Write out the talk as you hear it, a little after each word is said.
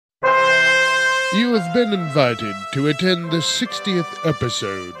You have been invited to attend the 60th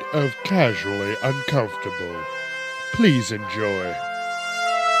episode of Casually Uncomfortable. Please enjoy.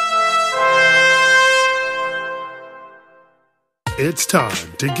 It's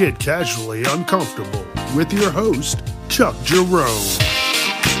time to get casually uncomfortable with your host, Chuck Jerome.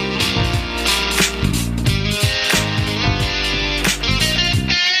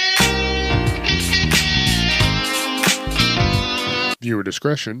 Viewer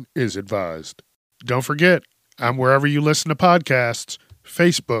discretion is advised. Don't forget, I'm wherever you listen to podcasts,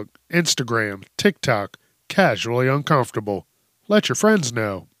 Facebook, Instagram, TikTok, Casually Uncomfortable. Let your friends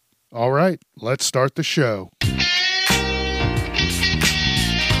know. All right, let's start the show.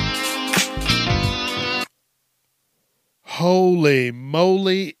 Holy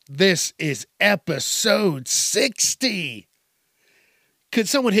moly, this is episode 60. Could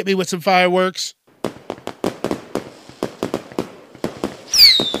someone hit me with some fireworks?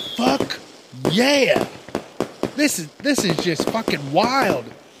 Fuck yeah. This is just fucking wild.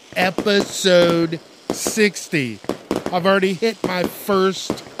 Episode 60. I've already hit my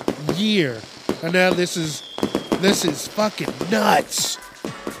first year. And now this is fucking nuts.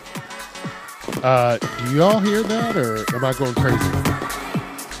 Do y'all hear that, or am I going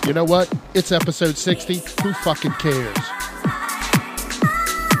crazy? You know what? It's episode 60. Who fucking cares?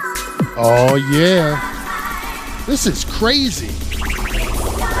 Oh, yeah. This is crazy.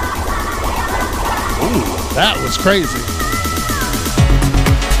 Ooh, that was crazy.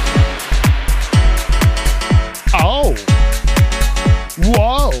 Oh.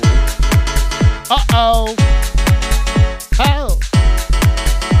 Whoa. Uh-oh. Oh.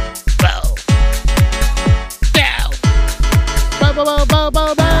 Whoa. Down. Bow, bow, bow, bow,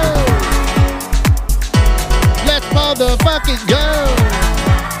 bow, bow. Let's motherfucking go.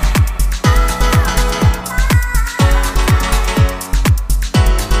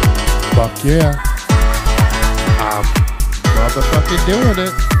 Fuck yeah. I'm motherfucking doing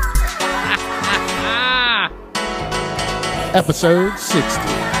it. Episode 60.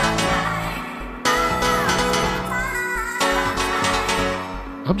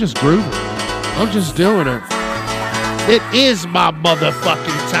 I'm just grooving. I'm just doing it. It is my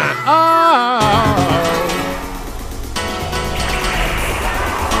motherfucking time. Oh.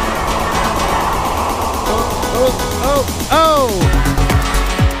 Oh.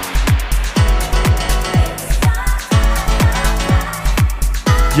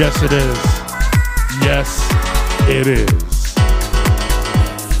 Yes, it is. Yes, it is.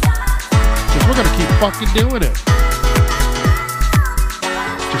 Because we're going to keep fucking doing it.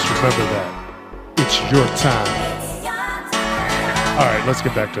 Just remember that. It's your time. All right, let's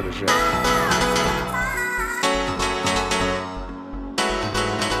get back to the show.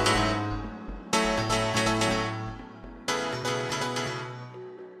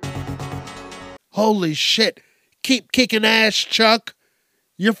 Holy shit. Keep kicking ass, Chuck.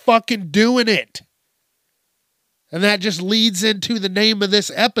 You're fucking doing it. And that just leads into the name of this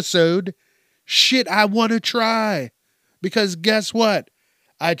episode, Shit I Want to Try. Because guess what?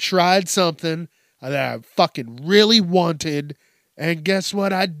 I tried something that I fucking really wanted, and guess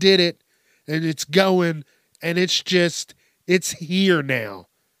what? I did it, and it's going, and it's here now.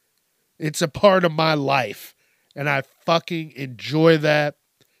 It's a part of my life, and I fucking enjoy that.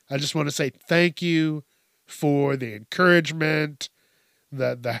 I just want to say thank you for the encouragement,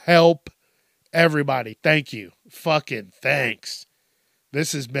 the help, everybody. Thank you. Fucking thanks.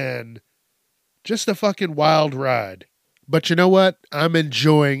 This has been just a fucking wild ride. But you know what? I'm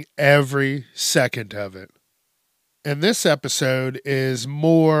enjoying every second of it. And this episode is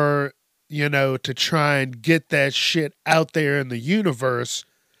more, to try and get that shit out there in the universe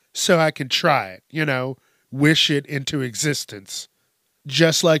so I can try it, wish it into existence.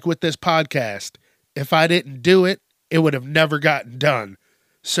 Just like with this podcast. If I didn't do it, it would have never gotten done.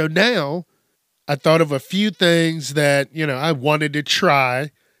 So now I thought of a few things that, I wanted to try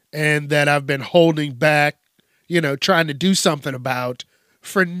and that I've been holding back, trying to do something about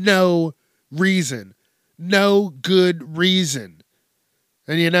for no reason, no good reason.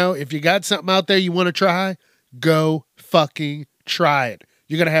 And, if you got something out there you want to try, go fucking try it.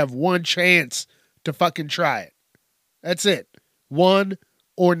 You're going to have one chance to fucking try it. That's it. One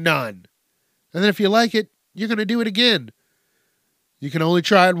or none. And then if you like it, you're going to do it again. You can only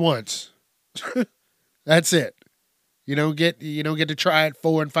try it once. That's it. You don't get to try it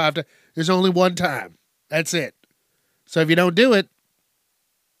 4 and 5 times. There's only one time. That's it. So if you don't do it,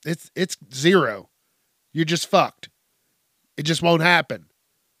 it's zero. You're just fucked. It just won't happen.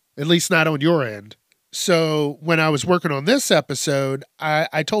 At least not on your end. So when I was working on this episode,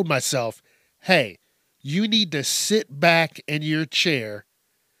 I told myself, hey, you need to sit back in your chair,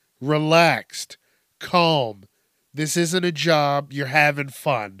 relaxed, calm. This isn't a job. You're having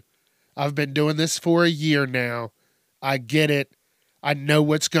fun. I've been doing this for a year now. I get it. I know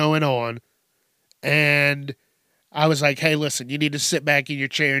what's going on. And I was like, hey, listen, you need to sit back in your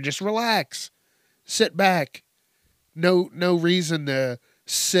chair and just relax. Sit back. No reason to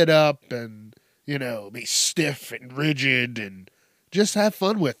sit up and, be stiff and rigid, and just have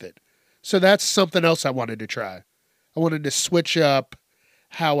fun with it. So that's something else I wanted to try. I wanted to switch up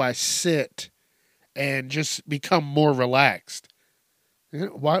how I sit and just become more relaxed.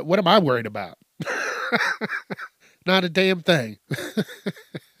 What am I worried about? Not a damn thing.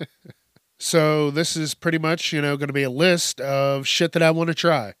 So this is pretty much, going to be a list of shit that I want to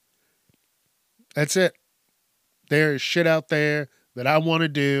try. That's it. There is shit out there that I want to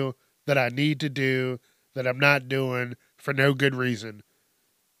do, that I need to do, that I'm not doing for no good reason.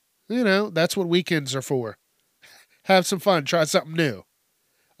 That's what weekends are for. Have some fun. Try something new.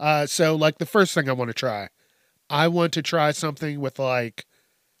 So like the first thing I want to try something with like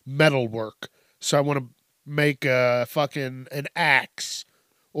metal work. So I want to make an axe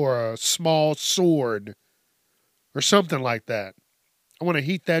or a small sword or something like that. I want to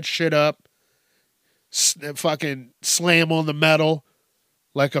heat that shit up, fucking slam on the metal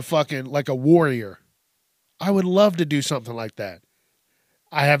like a warrior. I would love to do something like that.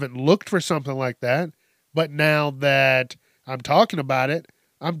 I haven't looked for something like that, but now that I'm talking about it,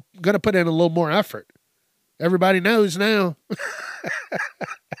 I'm going to put in a little more effort. Everybody knows now.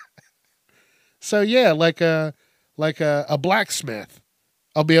 So yeah, like a blacksmith.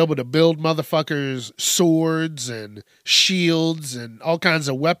 I'll be able to build motherfuckers swords and shields and all kinds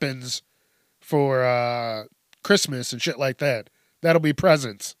of weapons for Christmas and shit like that. That'll be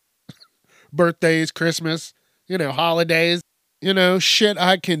presents. Birthdays, Christmas, holidays. Shit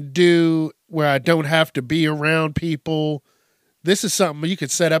I can do where I don't have to be around people. This is something you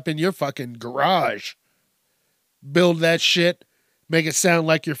could set up in your fucking garage. Build that shit. Make it sound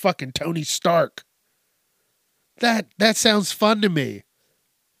like you're fucking Tony Stark. That sounds fun to me.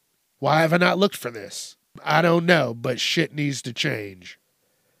 Why have I not looked for this? I don't know, but shit needs to change.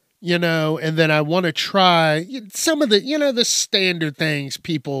 And then I want to try some of the, the standard things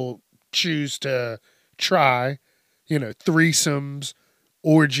people choose to try. Threesomes,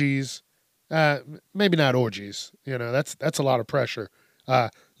 orgies. Maybe not orgies. That's a lot of pressure.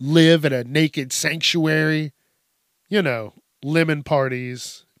 Live at a naked sanctuary. Lemon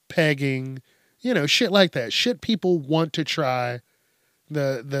parties, pegging, shit like that. Shit people want to try.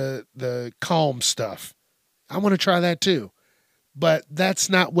 The calm stuff. I want to try that too. But that's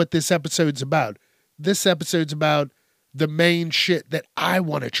not what this episode's about. This episode's about the main shit that I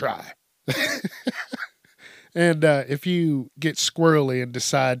want to try. And if you get squirrely and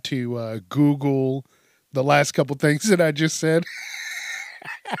decide to Google the last couple things that I just said,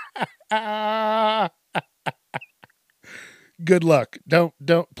 good luck.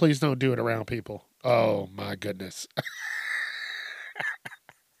 Please don't do it around people. Oh my goodness.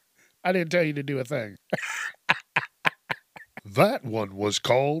 I didn't tell you to do a thing. That one was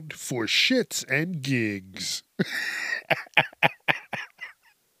called For Shits and Gigs.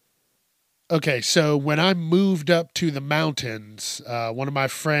 Okay, so when I moved up to the mountains, one of my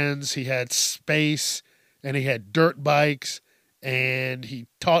friends, he had space and he had dirt bikes and he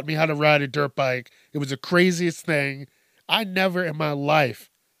taught me how to ride a dirt bike. It was the craziest thing. I never in my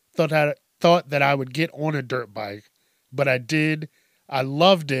life thought that I would get on a dirt bike, but I did. I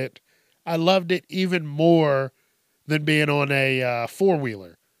loved it. I loved it even more than being on a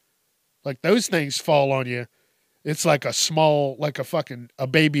four-wheeler. Like those things fall on you. It's like a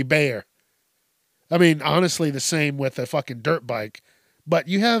baby bear. I mean, honestly, the same with a fucking dirt bike. But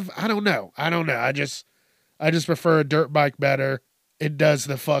you have, I don't know. I just prefer a dirt bike better. It does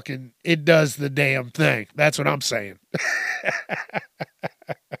the damn thing. That's what I'm saying.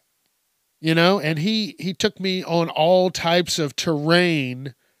 And he took me on all types of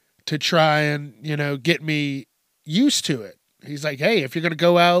terrain to try and, get me used to it. He's like, hey, if you're going to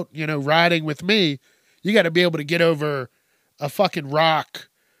go out, riding with me, you got to be able to get over a fucking rock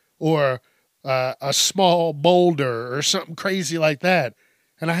or a small boulder or something crazy like that.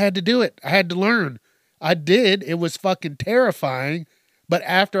 And I had to do it. I had to learn. I did. It was fucking terrifying. But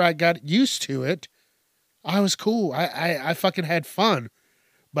after I got used to it, I was cool. I fucking had fun.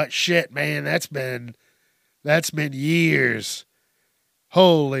 But shit, man, that's been years.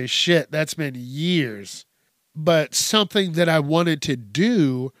 Holy shit, that's been years. But something that I wanted to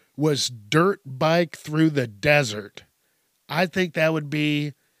do was dirt bike through the desert. I think that would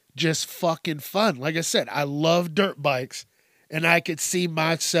be just fucking fun. Like I said, I love dirt bikes, and I could see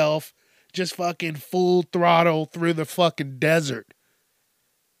myself just fucking full throttle through the fucking desert.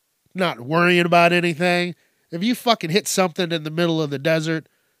 not worrying about anything. If you fucking hit something in the middle of the desert,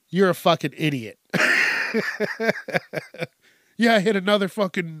 you're a fucking idiot. Yeah, I hit another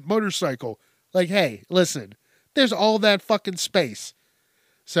fucking motorcycle. Like, hey, listen, there's all that fucking space.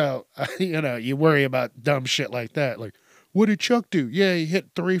 So, you worry about dumb shit like that. Like, what did Chuck do? Yeah, he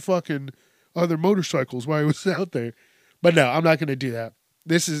hit 3 fucking other motorcycles while he was out there. But no, I'm not going to do that.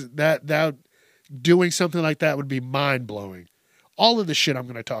 This is that doing something like that would be mind blowing. All of the shit I'm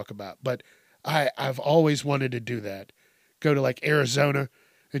going to talk about, but I've always wanted to do that. Go to like Arizona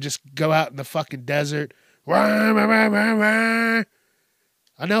and just go out in the fucking desert. I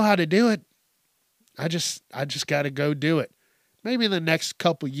know how to do it. I just got to go do it. Maybe in the next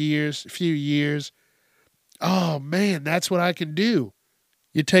few years. Oh man, that's what I can do.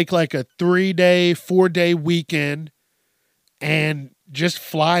 You take like a 3-day, 4-day weekend and just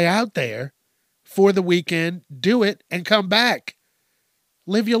fly out there for the weekend, do it, and come back.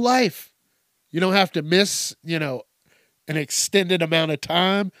 Live your life. You don't have to miss, an extended amount of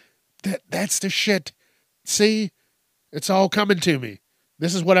time. That's the shit. See, it's all coming to me.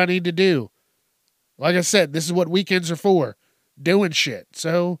 This is what I need to do. Like I said, this is what weekends are for. Doing shit.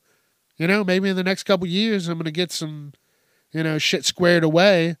 So, maybe in the next couple years, I'm going to get some, shit squared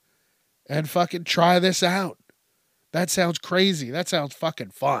away and fucking try this out. That sounds crazy. That sounds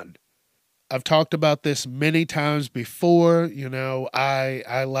fucking fun. I've talked about this many times before.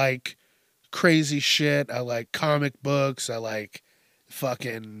 I like crazy shit. I like comic books. I like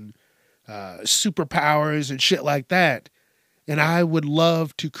fucking superpowers and shit like that. And I would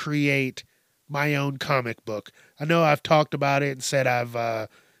love to create my own comic book. I know I've talked about it and said I've,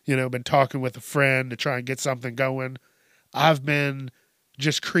 been talking with a friend to try and get something going. I've been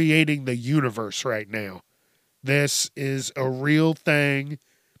just creating the universe right now. This is a real thing.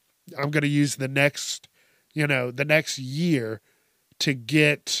 I'm going to use the next year to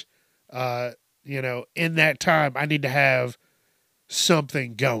get, in that time, I need to have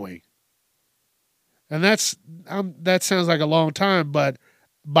something going. And that sounds like a long time, but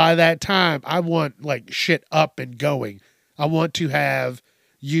by that time, I want like shit up and going. I want to have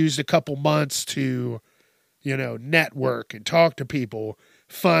used a couple months to, network and talk to people,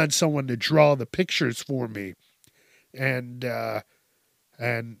 find someone to draw the pictures for me, and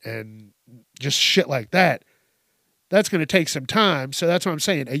just shit like that. That's going to take some time. So that's what I'm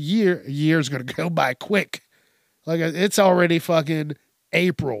saying. A year is going to go by quick. Like it's already fucking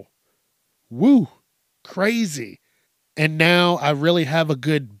April. Woo. Crazy. And now I really have a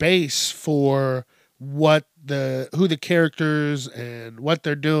good base for who the characters and what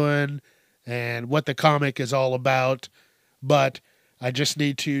they're doing and what the comic is all about. But I just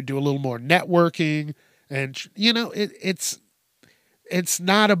need to do a little more networking, and it's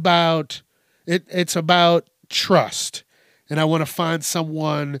not about it's about trust. And I want to find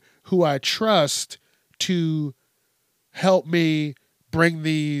someone who I trust to help me bring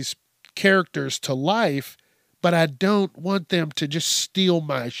these characters to life, but I don't want them to just steal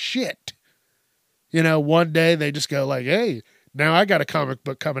my shit. One day they just go like, hey, now I got a comic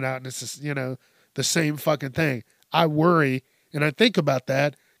book coming out and it's just, the same fucking thing. I worry and I think about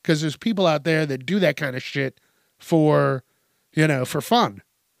that because there's people out there that do that kind of shit for fun.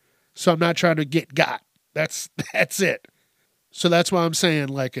 So I'm not trying to get got. That's it. So that's why I'm saying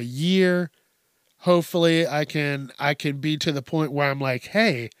like a year, hopefully I can be to the point where I'm like,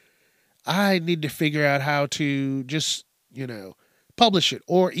 hey, I need to figure out how to just, publish it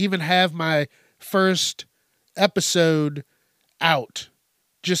or even have my first episode out.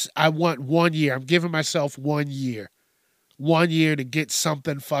 I want 1 year. I'm giving myself 1 year. 1 year to get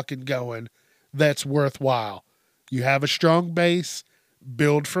something fucking going that's worthwhile. You have a strong base,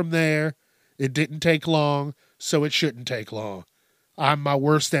 build from there. It didn't take long, so it shouldn't take long. I'm my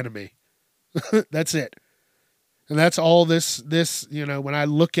worst enemy. That's it. And that's all this, when I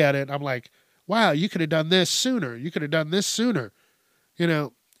look at it, I'm like, wow, you could have done this sooner. You could have done this sooner.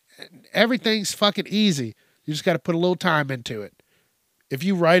 Everything's fucking easy. You just got to put a little time into it. If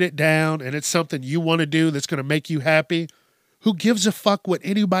you write it down and it's something you want to do that's going to make you happy, who gives a fuck what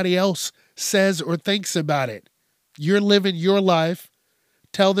anybody else says or thinks about it? You're living your life.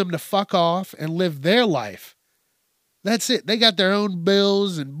 Tell them to fuck off and live their life. That's it. They got their own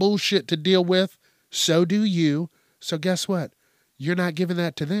bills and bullshit to deal with. So do you. So guess what? You're not giving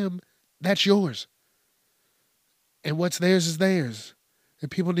that to them. That's yours. And what's theirs is theirs. And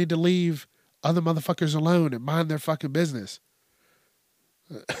people need to leave other motherfuckers alone and mind their fucking business.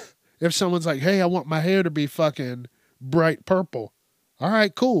 If someone's like, hey, I want my hair to be fucking bright purple. All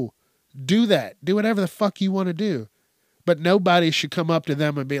right, cool. Do that. Do whatever the fuck you want to do. But nobody should come up to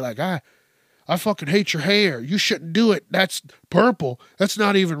them and be like, I I fucking hate your hair. You shouldn't do it. That's purple. That's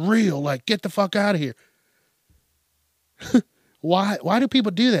not even real. Like, get the fuck out of here. Why do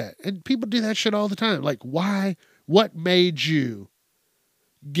people do that? And people do that shit all the time. Like, why? What made you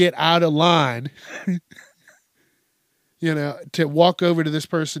get out of line, to walk over to this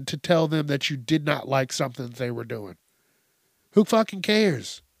person to tell them that you did not like something that they were doing? Who fucking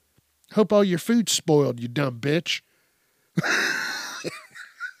cares? Hope all your food's spoiled, you dumb bitch.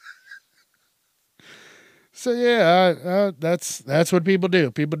 So yeah, that's what people do.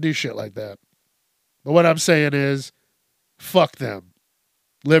 People do shit like that. But what I'm saying is, fuck them.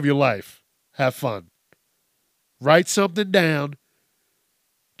 Live your life. Have fun. Write something down.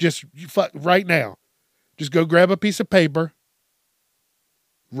 Right now. Just go grab a piece of paper.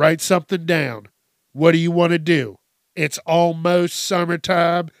 Write something down. What do you want to do? It's almost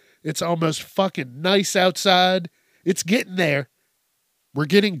summertime. It's almost fucking nice outside. It's getting there. We're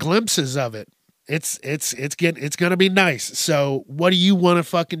getting glimpses of it. It's gonna be nice. So what do you want to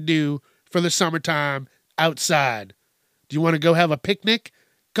fucking do for the summertime outside? Do you want to go have a picnic?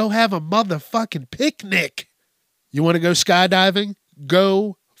 Go have a motherfucking picnic. You want to go skydiving?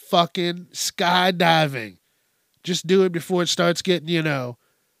 Go fucking skydiving. Just do it before it starts getting,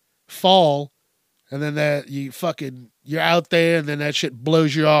 fall. And then you're out there and then that shit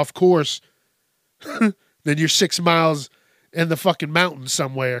blows you off course. Then you're 6 miles in the fucking mountains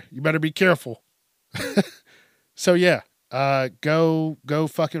somewhere. You better be careful. So yeah, go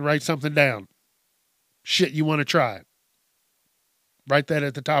fucking write something down. Shit you want to try. Write that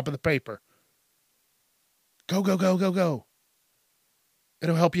at the top of the paper. Go.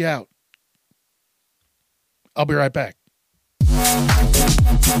 It'll help you out. I'll be right back.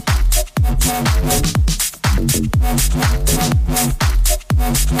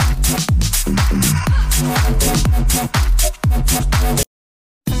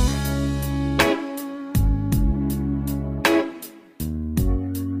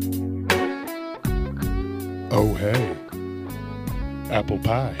 Oh, hey. Apple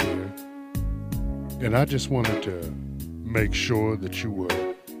Pie here. And I just wanted to make sure that you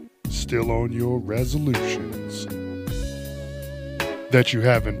were still on your resolutions. That you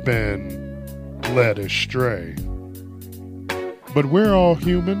haven't been led astray. But we're all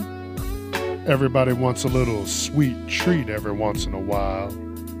human. Everybody wants a little sweet treat every once in a while.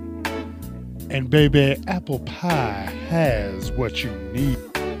 And baby, Apple Pie has what you need.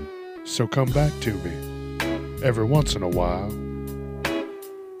 So come back to me every once in a while.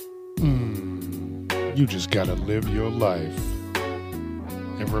 You just gotta live your life.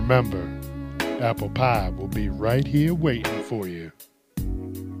 And remember, Apple Pie will be right here waiting for you.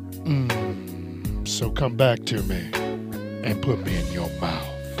 So come back to me and put me in your mouth.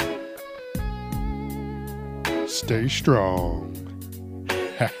 Stay strong.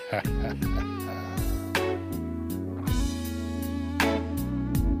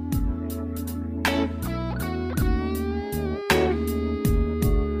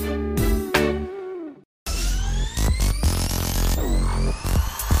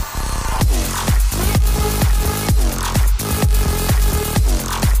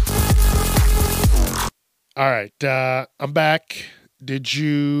 All right, I'm back. Did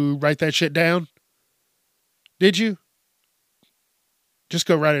you write that shit down? Did you? Just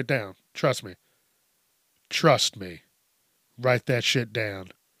go write it down. Trust me. Trust me. Write that shit down.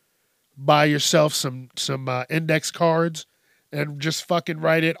 Buy yourself some index cards and just fucking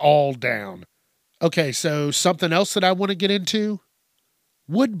write it all down. Okay, so something else that I want to get into.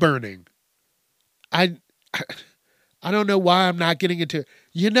 Wood burning. I don't know why I'm not getting into it.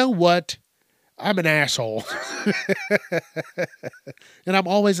 You know what? I'm an asshole. And I'm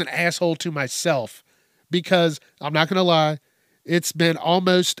always an asshole to myself because I'm not going to lie. It's been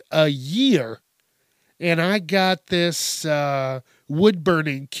almost a year and I got this wood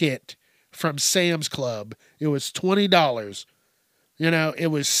burning kit from Sam's Club. It was $20. It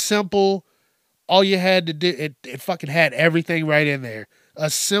was simple. All you had to do, it fucking had everything right in there.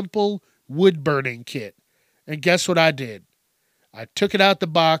 A simple wood burning kit. And guess what I did? I took it out the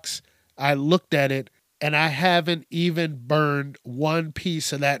box. I looked at it, and I haven't even burned one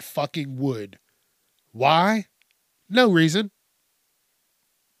piece of that fucking wood. Why? No reason.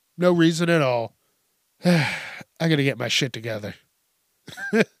 No reason at all. I gotta get my shit together.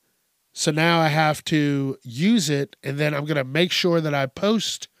 So now I have to use it, and then I'm gonna make sure that I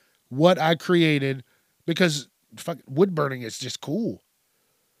post what I created because wood burning is just cool.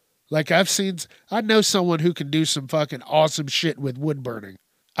 Like I know someone who can do some fucking awesome shit with wood burning.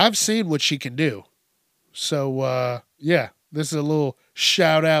 I've seen what she can do. So, yeah, this is a little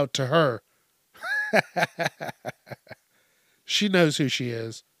shout out to her. She knows who she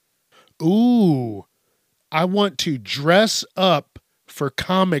is. Ooh, I want to dress up for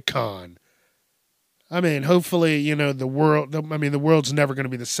Comic-Con. I mean, hopefully, the world's never going to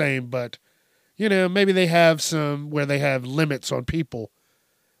be the same, but, maybe they have some where they have limits on people.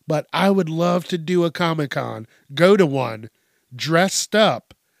 But I would love to do a Comic-Con, go to one, dressed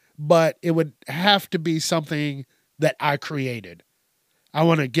up, but it would have to be something that I created. I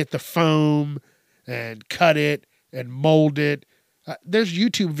want to get the foam and cut it and mold it. There's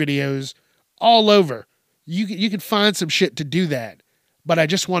YouTube videos all over. You can find some shit to do that, but I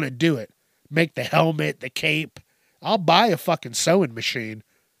just want to do it. Make the helmet, the cape. I'll buy a fucking sewing machine.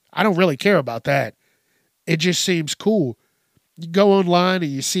 I don't really care about that. It just seems cool. You go online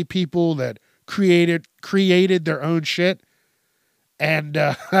and you see people that created their own shit, and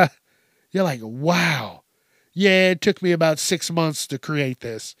you're like, wow. Yeah, it took me about 6 months to create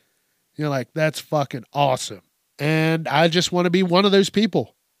this. You're like, that's fucking awesome. And I just want to be one of those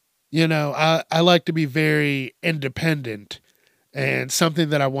people. I like to be very independent, and something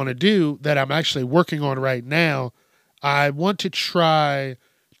that I want to do that I'm actually working on right now, I want to try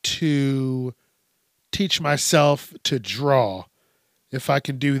to teach myself to draw. If I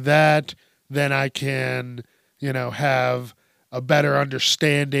can do that, then I can, have a better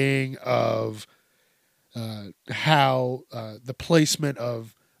understanding of how the placement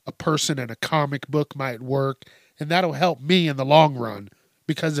of a person in a comic book might work. And that'll help me in the long run,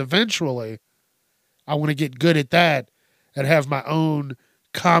 because eventually I want to get good at that and have my own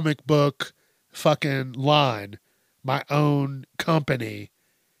comic book fucking line, my own company.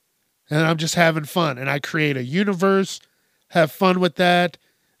 And I'm just having fun. And I create a universe, have fun with that,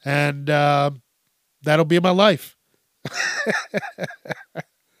 and that'll be my life.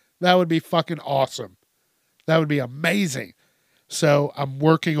 That would be fucking awesome. That would be amazing. So I'm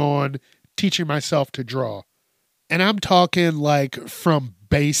working on teaching myself to draw. And I'm talking like from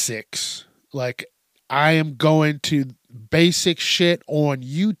basics. Like I am going to basic shit on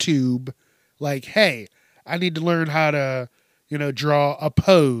YouTube. Like, hey, I need to learn how to, draw a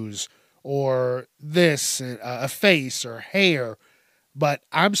pose or this, a face or hair. But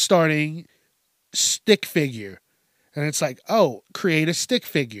I'm starting stick figure. And it's like, oh, create a stick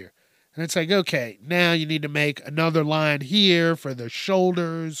figure. And it's like, okay, now you need to make another line here for the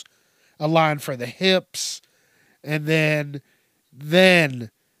shoulders, a line for the hips. And then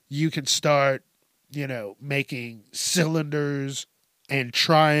you can start, making cylinders and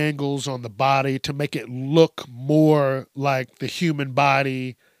triangles on the body to make it look more like the human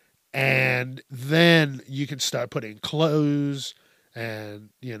body. And then you can start putting clothes and,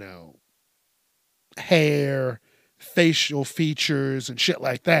 hair, facial features and shit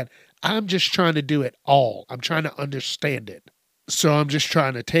like that. I'm just trying to do it all. I'm trying to understand it. So I'm just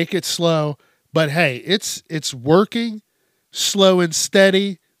trying to take it slow. But hey, it's working. Slow and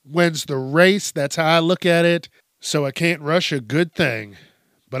steady wins the race. That's how I look at it. So I can't rush a good thing.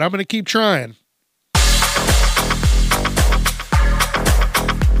 But I'm going to keep trying.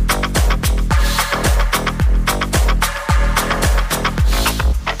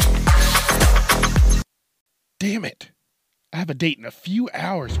 Damn it. I have a date in a few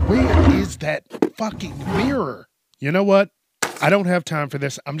hours. Where is that fucking mirror? You know what? I don't have time for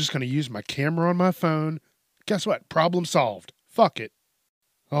this. I'm just going to use my camera on my phone. Guess what? Problem solved. Fuck it.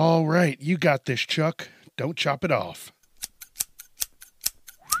 All right. You got this, Chuck. Don't chop it off.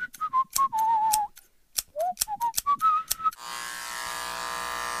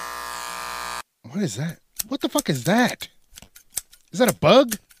 What is that? What the fuck is that? Is that a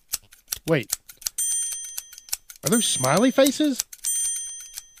bug? Wait. Are those smiley faces?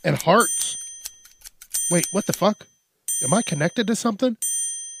 And hearts? Wait, what the fuck? Am I connected to something?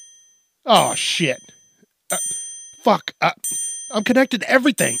 Oh, shit. Fuck. I'm connected to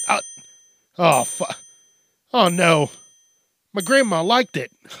everything. Oh, fuck. Oh, no. My grandma liked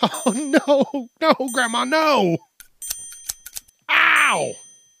it. Oh, no. No, Grandma, no. Ow.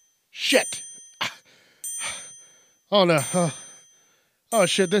 Shit. Oh, no. Oh,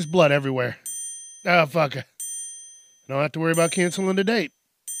 shit, there's blood everywhere. Oh, fuck. I don't have to worry about canceling the date.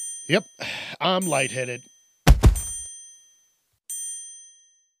 Yep, I'm lightheaded.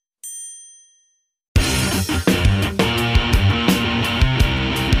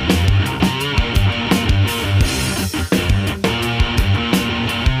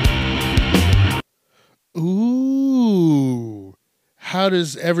 Ooh, how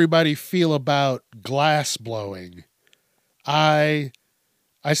does everybody feel about glass blowing? I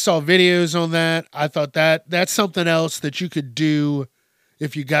saw videos on that. I thought that's something else that you could do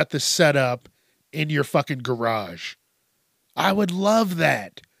if you got the setup in your fucking garage. I would love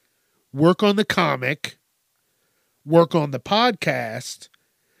that. Work on the comic, work on the podcast,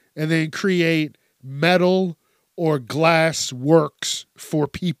 and then create metal or glass works for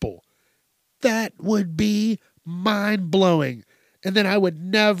people. That would be mind-blowing. And then I would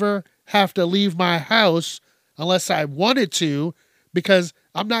never have to leave my house unless I wanted to, because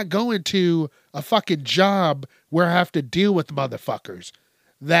I'm not going to a fucking job where I have to deal with motherfuckers.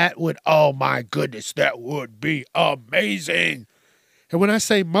 That would, oh my goodness, that would be amazing. And when I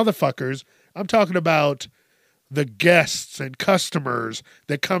say motherfuckers, I'm talking about the guests and customers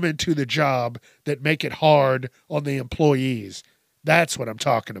that come into the job that make it hard on the employees. That's what I'm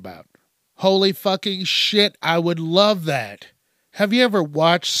talking about. Holy fucking shit, I would love that. Have you ever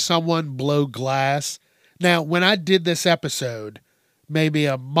watched someone blow glass? Now, when I did this episode, maybe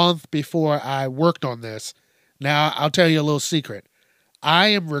a month before I worked on this, now I'll tell you a little secret. I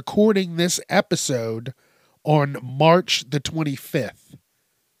am recording this episode on March the 25th.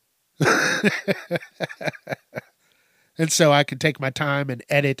 And so I can take my time and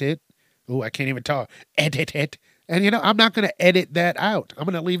edit it. Oh, I can't even talk. Edit it. And, you know, I'm not going to edit that out. I'm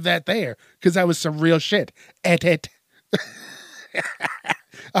going to leave that there because that was some real shit. Edit.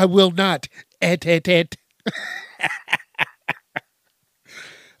 I will not edit it.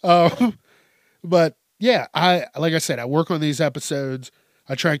 But yeah, like I said, I work on these episodes.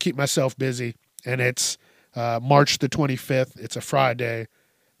 I try and keep myself busy. And it's March the 25th. It's a Friday.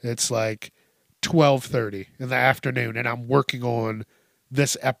 It's like 12:30 in the afternoon, and I'm working on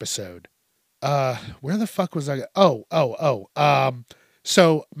this episode. Where the fuck was I?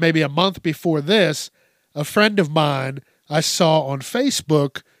 So maybe a month before this, a friend of mine I saw on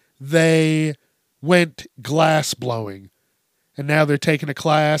Facebook, they went glass blowing, and now they're taking a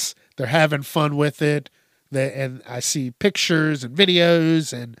class. They're having fun with it. And I see pictures and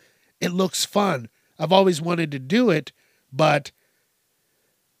videos, and it looks fun. I've always wanted to do it, but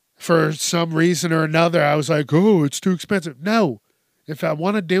for some reason or another, I was like, oh, it's too expensive. No. If I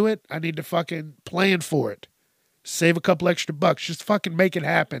want to do it, I need to fucking plan for it. Save a couple extra bucks. Just fucking make it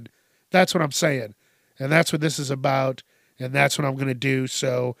happen. That's what I'm saying. And that's what this is about. And that's what I'm going to do.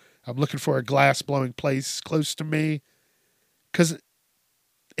 So I'm looking for a glass blowing place close to me, because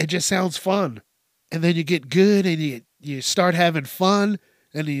it just sounds fun. And then you get good and you start having fun,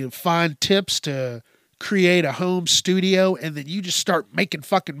 and you find tips to create a home studio, and then you just start making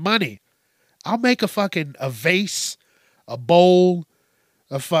fucking money. I'll make a vase, a bowl,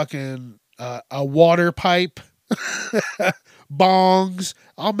 a fucking a water pipe, bongs.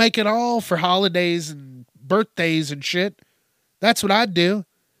 I'll make it all for holidays and birthdays and shit. That's what I'd do.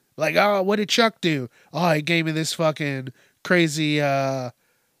 Like, oh, what did Chuck do? Oh, he gave me this fucking crazy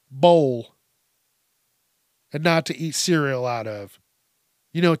bowl and not to eat cereal out of.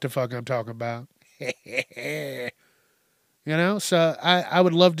 You know what the fuck I'm talking about. You know, so I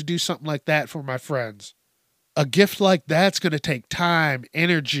would love to do something like that for my friends. A gift like that's going to take time,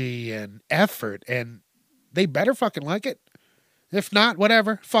 energy, and effort, and they better fucking like it. If not,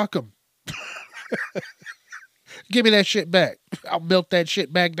 whatever, fuck them. Give me that shit back. I'll melt that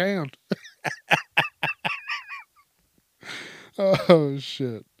shit back down. Oh,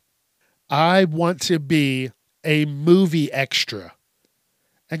 shit. I want to be a movie extra.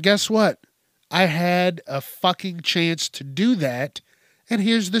 And guess what? I had a fucking chance to do that, and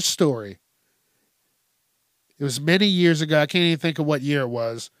here's the story. It was many years ago. I can't even think of what year it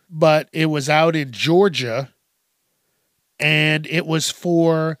was, but it was out in Georgia, and it was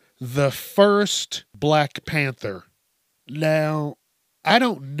for the first Black Panther. Now, I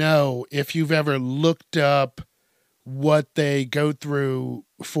don't know if you've ever looked up what they go through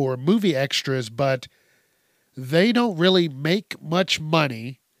for movie extras, but they don't really make much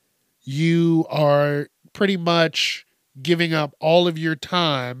money. You are pretty much giving up all of your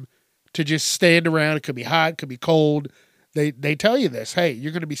time to just stand around. It could be hot, it could be cold. They tell you this. Hey,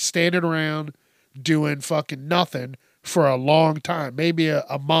 you're going to be standing around doing fucking nothing for a long time, maybe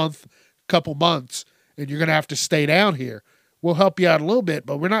a month, couple months, and you're going to have to stay down here. We'll help you out a little bit,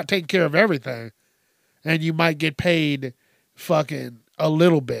 but we're not taking care of everything. And you might get paid fucking a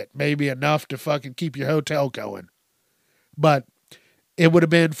little bit, maybe enough to fucking keep your hotel going. But it would have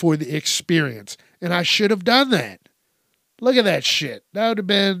been for the experience. And I should have done that. Look at that shit. That would have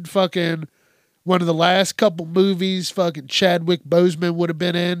been fucking one of the last couple movies fucking Chadwick Boseman would have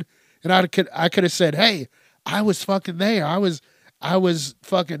been in. And I could have said, hey, I was fucking there. I was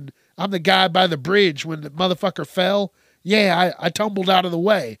fucking, I'm the guy by the bridge when the motherfucker fell. Yeah, I tumbled out of the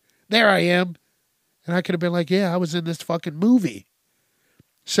way. There I am. And I could have been like, yeah, I was in this fucking movie.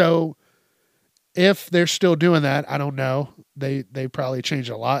 So if they're still doing that, I don't know. They probably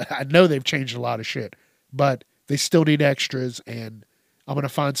changed a lot. I know they've changed a lot of shit, but they still need extras, and I'm going to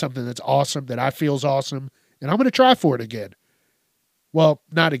find something that's awesome, that I feel is awesome, and I'm going to try for it again. Well,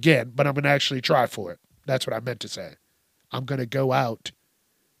 not again, but I'm going to actually try for it. That's what I meant to say. I'm going to go out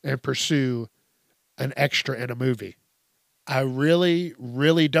and pursue an extra in a movie. I really,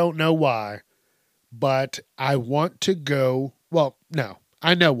 really don't know why, but I want to go. Well, no,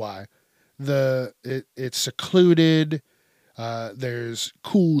 I know why. It's secluded. There's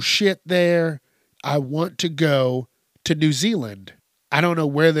cool shit there. I want to go to New Zealand. I don't know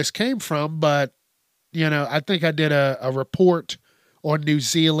where this came from, but I think I did a report on New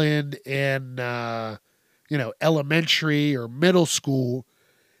Zealand in elementary or middle school,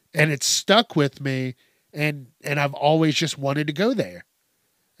 and it stuck with me, and I've always just wanted to go there.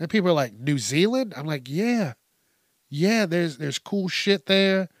 And people are like, New Zealand? I'm like, yeah. There's cool shit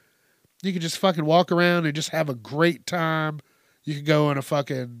there. You can just fucking walk around and just have a great time. You could go on a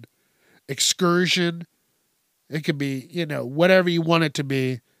fucking excursion. It could be, whatever you want it to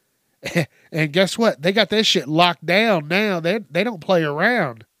be. And guess what? They got this shit locked down now. They don't play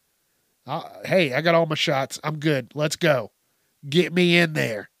around. Hey, I got all my shots. I'm good. Let's go. Get me in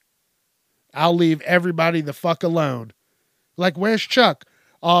there. I'll leave everybody the fuck alone. Like, where's Chuck?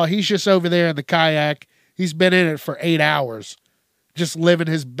 Oh, he's just over there in the kayak. He's been in it for 8 hours. Just living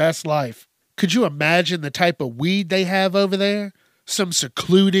his best life. Could you imagine the type of weed they have over there? Some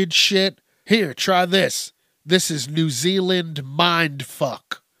secluded shit. Here, try this. This is New Zealand mind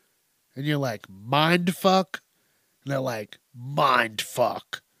fuck. And you're like, mind fuck? And they're like, mind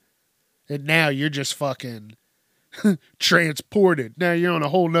fuck. And now you're just fucking transported. Now you're on a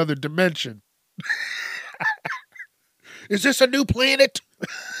whole nother dimension. Is this a new planet?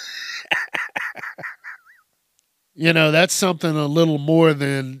 That's something a little more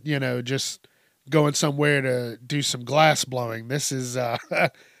than, just going somewhere to do some glass blowing. This is,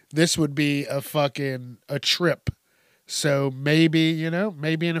 this would be a trip. So maybe in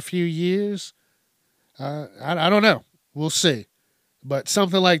a few years, I don't know. We'll see. But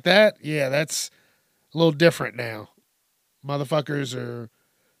something like that, yeah, that's a little different now. Motherfuckers are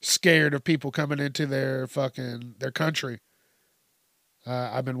scared of people coming into their country.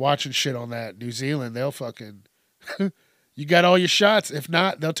 I've been watching shit on that. New Zealand, they'll fucking, you got all your shots. If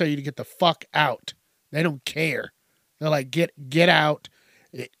not, they'll tell you to get the fuck out. They don't care. They're like, get out.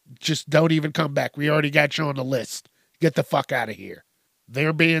 Just don't even come back. We already got you on the list. Get the fuck out of here.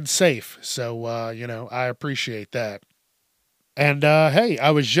 They're being safe. So, I appreciate that. And, hey,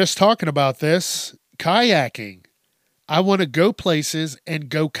 I was just talking about this. Kayaking. I want to go places and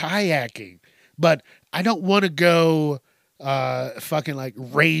go kayaking. But I don't want to go fucking like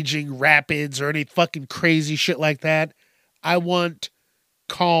raging rapids or any fucking crazy shit like that. I want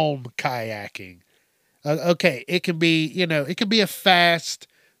calm kayaking. Okay, it can be, it can be a fast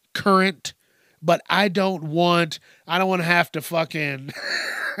current, but I don't want to have to fucking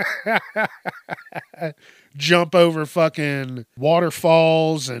jump over fucking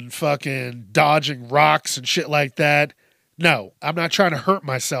waterfalls and fucking dodging rocks and shit like that. No, I'm not trying to hurt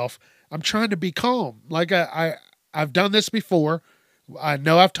myself. I'm trying to be calm. Like I've done this before. I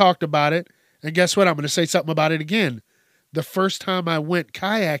know I've talked about it. And guess what? I'm going to say something about it again. The first time I went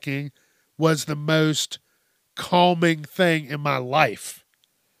kayaking was the most calming thing in my life.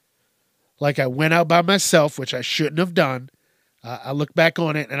 Like I went out by myself, which I shouldn't have done. I look back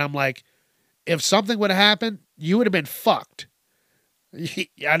on it and I'm like, if something would have happened, you would have been fucked.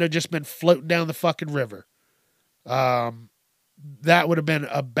 I'd have just been floating down the fucking river. That would have been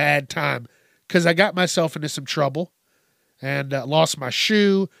a bad time because I got myself into some trouble and lost my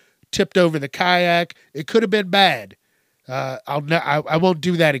shoe, tipped over the kayak. It could have been bad. I won't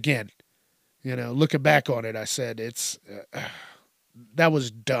do that again. Looking back on it, I said that was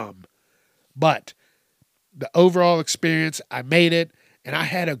dumb. But the overall experience, I made it, and I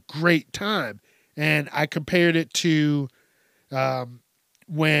had a great time. And I compared it to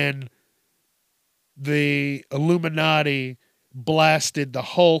when the Illuminati blasted the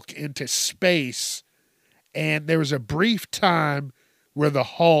Hulk into space, and there was a brief time where the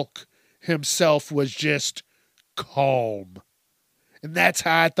Hulk himself was just calm. And that's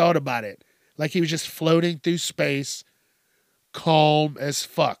how I thought about it. Like he was just floating through space, calm as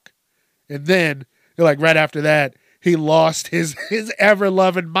fuck. And then, like right after that, he lost his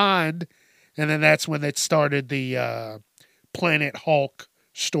ever-loving mind. And then that's when it started the Planet Hulk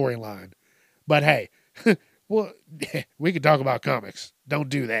storyline. But hey, well, we could talk about comics. Don't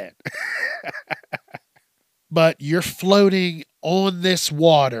do that. But you're floating on this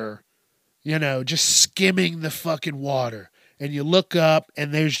water, just skimming the fucking water. And you look up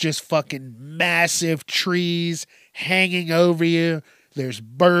and there's just fucking massive trees hanging over you. There's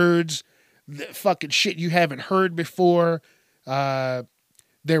birds, the fucking shit you haven't heard before. There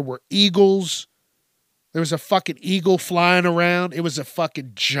were eagles. There was a fucking eagle flying around. It was a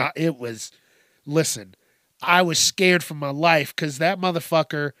fucking listen, I was scared for my life because that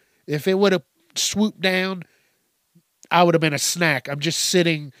motherfucker, if it would have swooped down, I would have been a snack. I'm just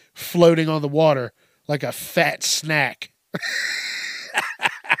sitting, floating on the water like a fat snack.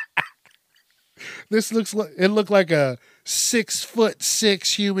 It looked like a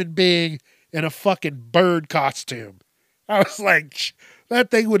 6'6" human being in a fucking bird costume. I was like, that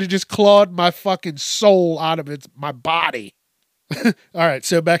thing would have just clawed my fucking soul out of my body. All right,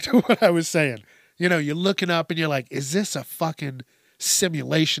 so back to what I was saying. You know, you're looking up and you're like, is this a fucking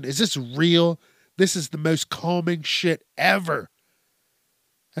simulation? Is this real? This is the most calming shit ever.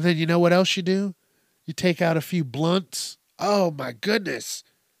 And then you know what else you do? You take out a few blunts. Oh my goodness.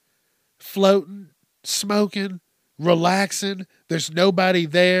 Floating, smoking, relaxing. There's nobody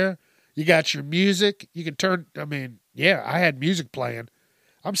there. You got your music. You can I had music playing.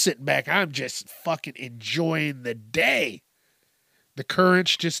 I'm sitting back. I'm just fucking enjoying the day. The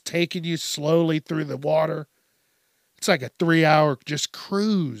current's just taking you slowly through the water. It's like a 3-hour just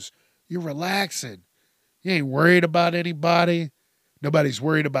cruise. You're relaxing. You ain't worried about anybody. Nobody's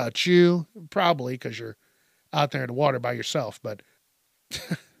worried about you. Probably because you're out there in the water by yourself. But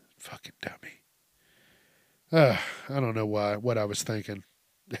fucking dummy. I don't know what I was thinking.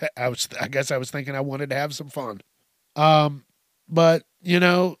 I guess I was thinking I wanted to have some fun. But you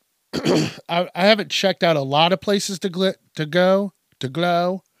know, I haven't checked out a lot of places to go.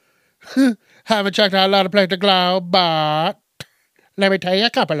 Haven't checked out a lot of places to glow, but let me tell you a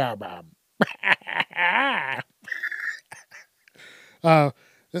couple of them.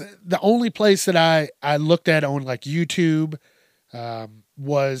 The only place that I looked at on like YouTube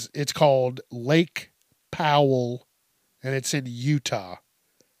it's called Lake Powell, and it's in Utah.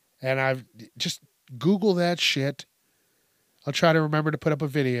 And I've just Google that shit. I'll try to remember to put up a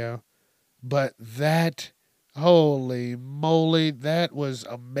video. But that, holy moly, that was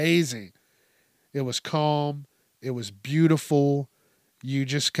amazing. It was calm. It was beautiful. You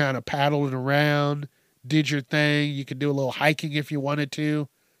just kind of paddled around, did your thing. You could do a little hiking if you wanted to.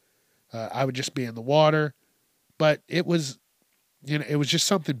 I would just be in the water. But it was, it was just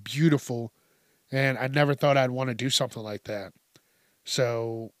something beautiful. And I never thought I'd want to do something like that.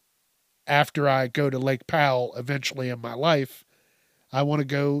 So after I go to Lake Powell eventually in my life, I want to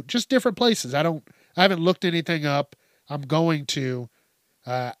go just different places. I haven't looked anything up. I'm going to,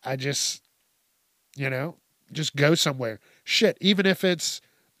 I just, just go somewhere. Shit, even if it's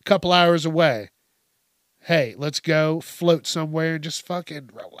a couple hours away. Hey, let's go float somewhere and just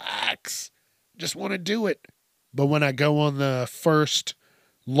fucking relax. Just want to do it. But when I go on the first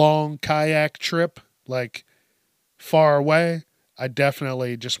long kayak trip, like far away, I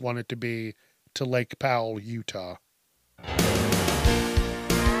definitely just want it to be to Lake Powell, Utah.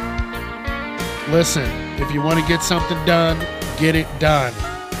 Listen, if you want to get something done, get it done.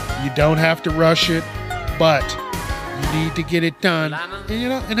 You don't have to rush it, but you need to get it done,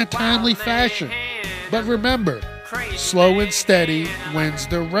 in a timely fashion. But remember, slow and steady wins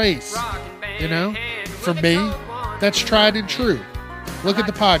the race. For me, that's tried and true. Look at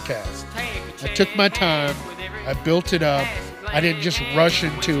the podcast. I took my time. I built it up. I didn't just rush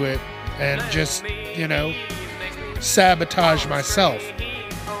into it and just, sabotage myself.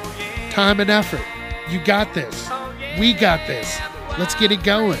 Time and effort. You got this. We got this. Let's get it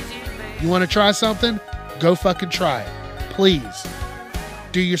going. You want to try something? Go fucking try it. Please.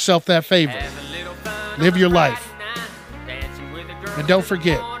 Do yourself that favor. Live your life. And don't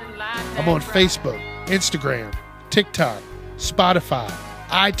forget, I'm on Facebook, Instagram, TikTok, Spotify,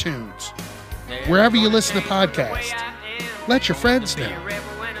 iTunes, wherever you listen to podcasts. Let your friends know.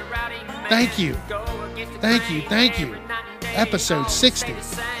 Thank you. Episode 60.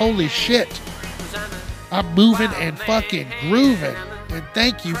 Holy shit. I'm moving and fucking grooving. And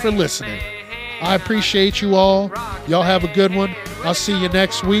thank you for listening. I appreciate you all. Y'all have a good one. I'll see you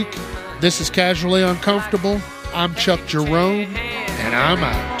next week. This is Casually Uncomfortable. I'm Chuck Jerome, and I'm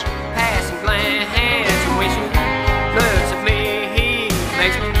out.